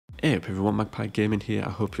Hey up everyone, Magpie Gaming here.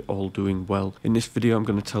 I hope you're all doing well. In this video I'm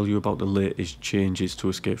going to tell you about the latest changes to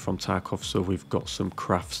Escape From Tarkov. So we've got some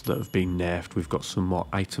crafts that have been nerfed, we've got some more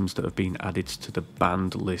items that have been added to the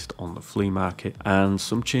banned list on the flea market, and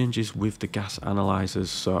some changes with the gas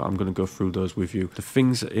analyzers. So I'm going to go through those with you. The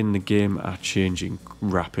things in the game are changing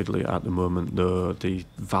rapidly at the moment though. The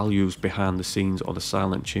values behind the scenes or the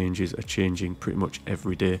silent changes are changing pretty much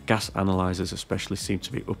every day. Gas analyzers especially seem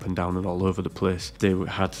to be up and down and all over the place. They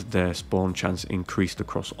had their spawn chance increased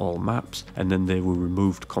across all maps, and then they were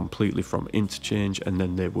removed completely from interchange, and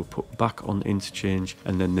then they were put back on interchange,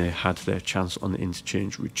 and then they had their chance on the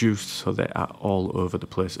interchange reduced. So they are all over the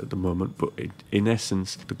place at the moment, but in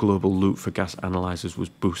essence the global loot for gas analyzers was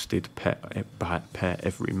boosted per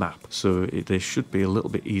every map, so they should be a little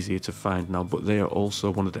bit easier to find now. But they are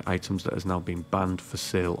also one of the items that has now been banned for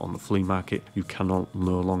sale on the flea market. You cannot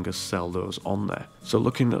no longer sell those on there. So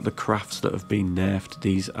looking at the crafts that have been nerfed,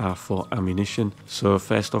 these are for ammunition. So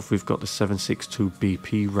first off, we've got the 7.62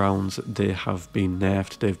 BP rounds. They have been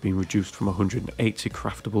nerfed. They've been reduced from 180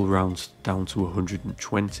 craftable rounds down to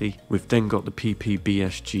 120. We've then got the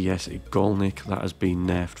PPBSGS Igolnik. That has been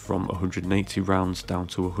nerfed from 180 rounds down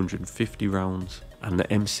to 150 rounds. And the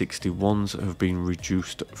M61s have been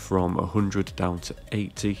reduced from 100 down to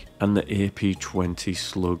 80, and the AP20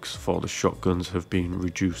 slugs for the shotguns have been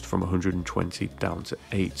reduced from 120 down to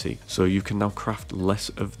 80. So you can now craft less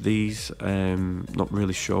of these. Not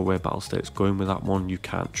really sure where Battlestate's going with that one. You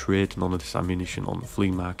can't trade none of this ammunition on the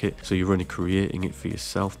flea market, so you're only creating it for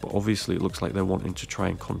yourself. But obviously it looks like they're wanting to try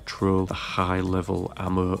and control the high level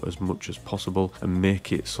ammo as much as possible and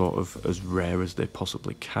make it sort of as rare as they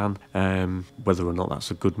possibly can. Whether or not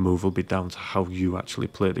that's a good move will be down to how you actually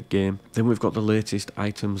play the game. Then we've got the latest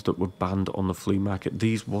items that were banned on the flea market.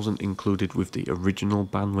 These wasn't included with the original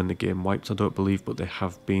ban when the game wiped, I don't believe, but they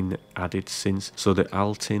have been added since. So the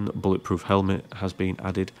Altin bulletproof helmet has been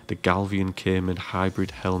added, the Galvian Cayman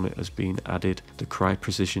hybrid helmet has been added, the Cry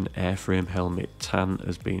Precision airframe helmet tan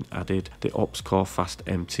has been added, the OpsCore Fast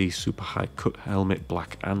MT super high cut helmet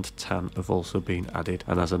black and tan have also been added,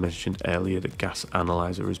 and as I mentioned earlier, the gas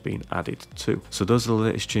analyzer has been added too. So those are the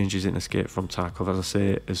latest changes in Escape From Tarkov. As I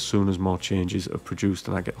say, as soon as more changes are produced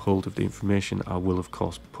and I get hold of the information, I will of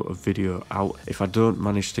course put a video out. If I don't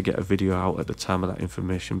manage to get a video out at the time of that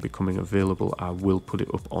information becoming available, I will put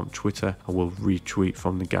it up on Twitter. I will retweet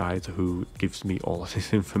from the guy who gives me all of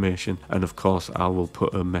this information, and of course I will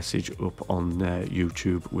put a message up on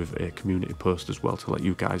YouTube with a community post as well to let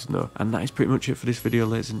you guys know. And that is pretty much it for this video,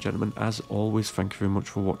 ladies and gentlemen. As always, thank you very much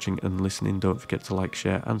for watching and listening. Don't forget to like,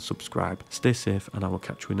 share and subscribe. Stay safe, and I will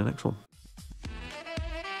catch you in the next one.